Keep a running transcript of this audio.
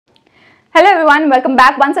Hello everyone, welcome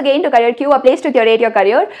back once again to CareerQ, a place to curate your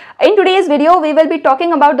career. In today's video, we will be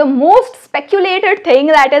talking about the most speculated thing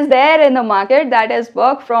that is there in the market, that is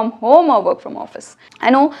work from home or work from office.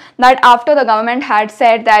 I know that after the government had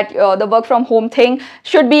said that the work from home thing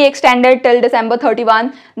should be extended till December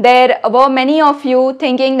 31, there were many of you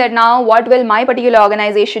thinking that now what will my particular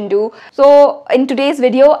organization do? So in today's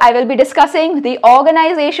video, I will be discussing the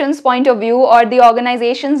organization's point of view or the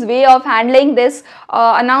organization's way of handling this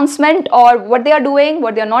announcement, or what they are doing,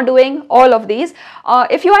 what they are not doing, all of these.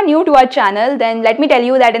 If you are new to our channel, then let me tell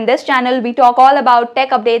you that in this channel we talk all about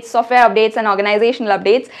tech updates, software updates and organizational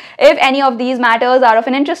updates. If any of these matters are of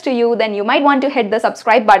an interest to you, then you might want to hit the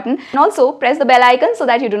subscribe button and also press the bell icon so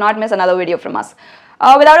that you do not miss another video from us.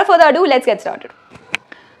 Without further ado, let's get started.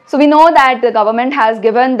 So we know that the government has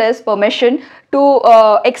given this permission to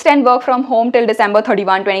extend work from home till December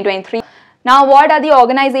 31, 2023. Now what are the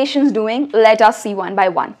organizations doing? Let us see one by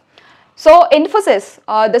one. So Infosys,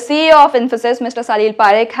 the CEO of Infosys, Mr. Salil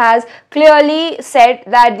Parekh, has clearly said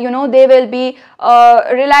that they will be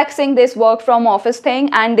relaxing this work from office thing,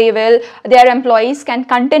 and their employees can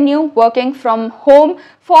continue working from home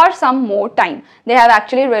for some more time. They have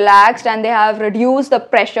actually relaxed and they have reduced the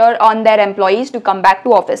pressure on their employees to come back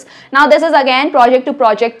to office. Now this is again project to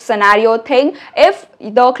project scenario thing. If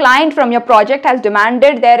the client from your project has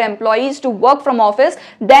demanded their employees to work from office,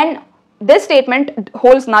 then this statement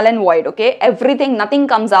holds null and void, okay? Nothing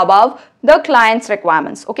comes above the client's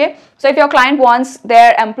requirements, okay? So if your client wants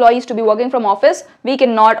their employees to be working from office, we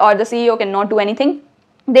cannot, or the CEO cannot do anything.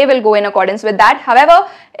 They will go in accordance with that. However,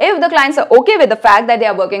 if the clients are okay with the fact that they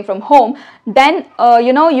are working from home, then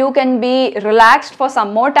you can be relaxed for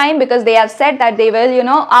some more time, because they have said that they will,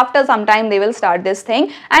 after some time they will start this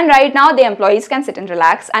thing, and right now the employees can sit and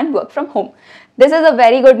relax and work from home. This is a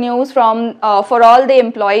very good news for all the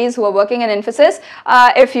employees who are working in Infosys.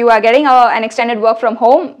 If you are getting an extended work from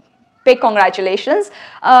home, big congratulations.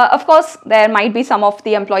 Of course, there might be some of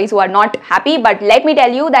the employees who are not happy, but let me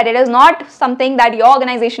tell you that it is not something that your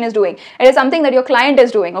organization is doing. It is something that your client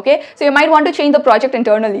is doing, okay? So you might want to change the project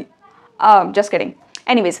internally. Just kidding.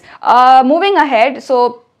 Anyways, moving ahead.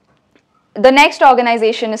 So the next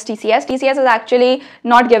organization is TCS. TCS has actually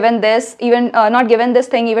not given this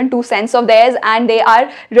thing even 2 cents of theirs, and they are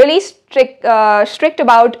really strict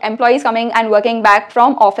about employees coming and working back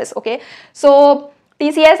from office, okay? So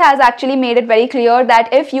TCS has actually made it very clear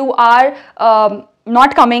that if you are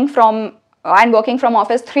not coming from and working from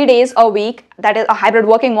office 3 days a week, that is a hybrid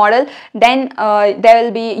working model, then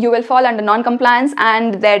you will fall under non-compliance,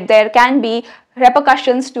 and there can be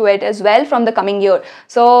repercussions to it as well from the coming year.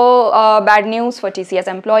 So bad news for TCS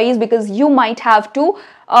employees, because you might have to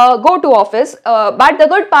go to office, but the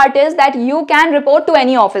good part is that you can report to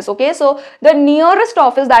any office, okay? So the nearest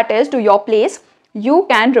office that is to your place, you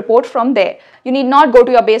can report from there. You need not go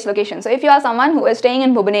to your base location. So if you are someone who is staying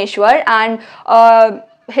in Bhubaneswar and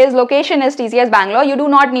his location is TCS Bangalore, you do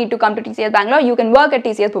not need to come to TCS Bangalore. You can work at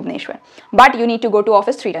TCS Bhubaneswar, but you need to go to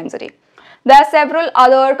office 3 times a day. There are several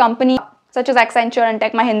other companies such as Accenture and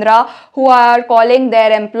Tech Mahindra who are calling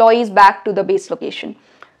their employees back to the base location.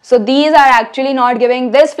 So these are actually not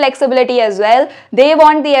giving this flexibility as well. They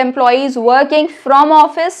want the employees working from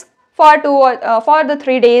office for the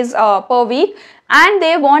 3 days per week, and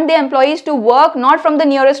they want the employees to work not from the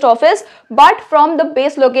nearest office but from the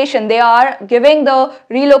base location. They are giving the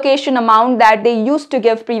relocation amount that they used to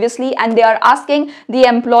give previously, and they are asking the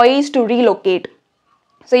employees to relocate.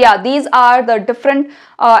 So yeah, these are the different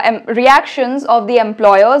reactions of the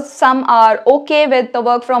employers. Some are okay with the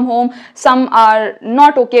work from home, some are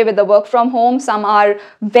not okay with the work from home, some are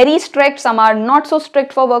very strict, some are not so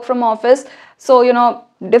strict for work from office. So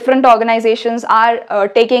different organizations are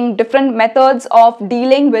taking different methods of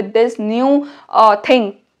dealing with this new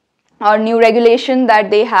thing or new regulation that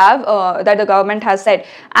they have, that the government has said.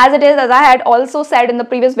 As it is, as I had also said in the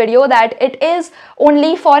previous video, that it is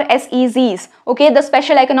only for SEZs, okay, the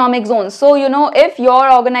special economic zones. So if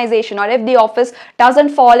your organization or if the office doesn't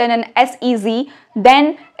fall in an SEZ,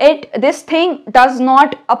 then this thing does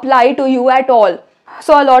not apply to you at all.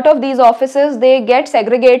 So a lot of these offices, they get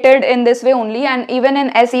segregated in this way only, and even in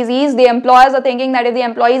SEZs, the employers are thinking that if the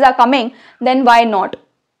employees are coming, then why not?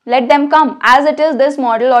 Let them come. As it is, this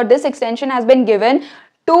model or this extension has been given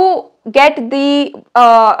to get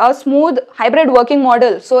a smooth hybrid working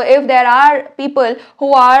model. So if there are people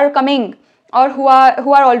who are coming or who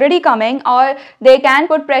are already coming, or they can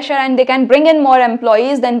put pressure and they can bring in more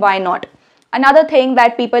employees, then why not? Another thing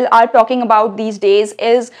that people are talking about these days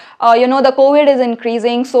is, the COVID is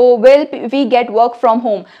increasing, so will we get work from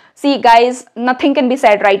home? See guys, nothing can be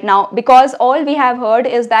said right now, because all we have heard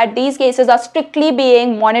is that these cases are strictly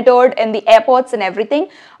being monitored in the airports and everything.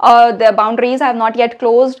 The boundaries have not yet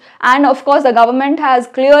closed, and of course the government has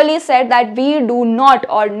clearly said that we do not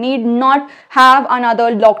or need not have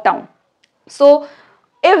another lockdown. So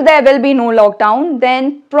if there will be no lockdown,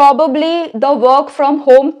 then probably the work from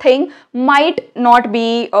home thing might not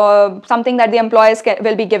be something that the employers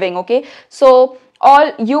will be giving. Okay, so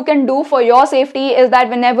all you can do for your safety is that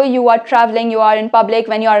whenever you are traveling, you are in public,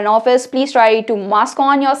 when you are in office, please try to mask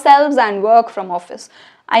on yourselves and work from office.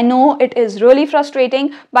 I know it is really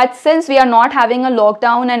frustrating, but since we are not having a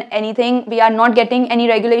lockdown and anything, we are not getting any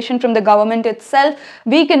regulation from the government itself,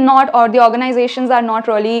 we cannot, or the organizations are not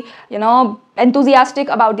really, enthusiastic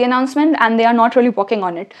about the announcement, and they are not really working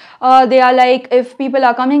on it. They are like, if people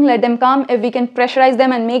are coming, let them come. If we can pressurize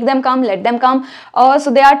them and make them come, let them come.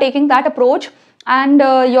 So they are taking that approach. And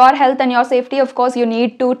your health and your safety, of course, you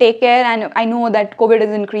need to take care. And I know that COVID is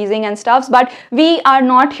increasing and stuff, but we are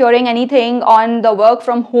not hearing anything on the work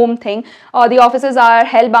from home thing. The offices are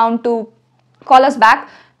hellbound to call us back.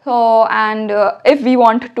 So, and if we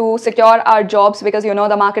want to secure our jobs, because the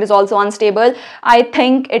market is also unstable, I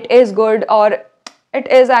think it is good, or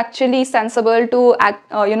it is actually sensible to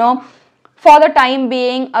act, for the time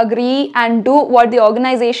being, agree and do what the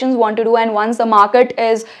organizations want to do. And once the market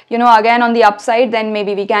is, again on the upside, then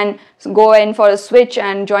maybe we can go in for a switch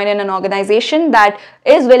and join in an organization that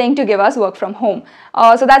is willing to give us work from home.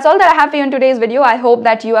 So that's all that I have for you in today's video. I hope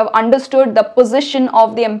that you have understood the position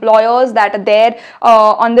of the employers that are there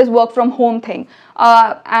on this work from home thing.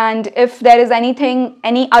 And if there is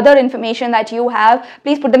any other information that you have,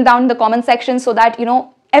 please put them down in the comment section, so that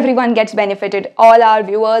everyone gets benefited. All our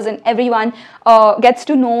viewers and everyone gets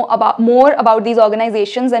to know more about these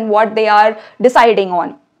organizations and what they are deciding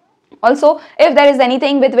on. Also, if there is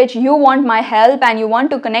anything with which you want my help and you want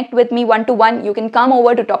to connect with me one-to-one, you can come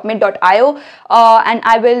over to topmate.io and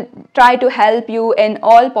I will try to help you in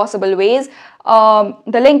all possible ways.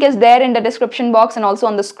 The link is there in the description box and also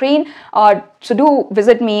on the screen. So do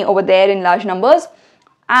visit me over there in large numbers.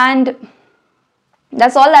 And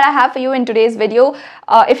that's all that I have for you in today's video.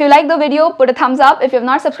 If you like the video, put a thumbs up. If you have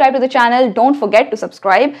not subscribed to the channel, don't forget to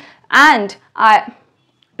subscribe. And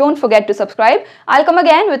don't forget to subscribe. I'll come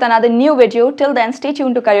again with another new video. Till then, stay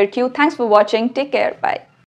tuned to CareerQ. Thanks for watching. Take care. Bye.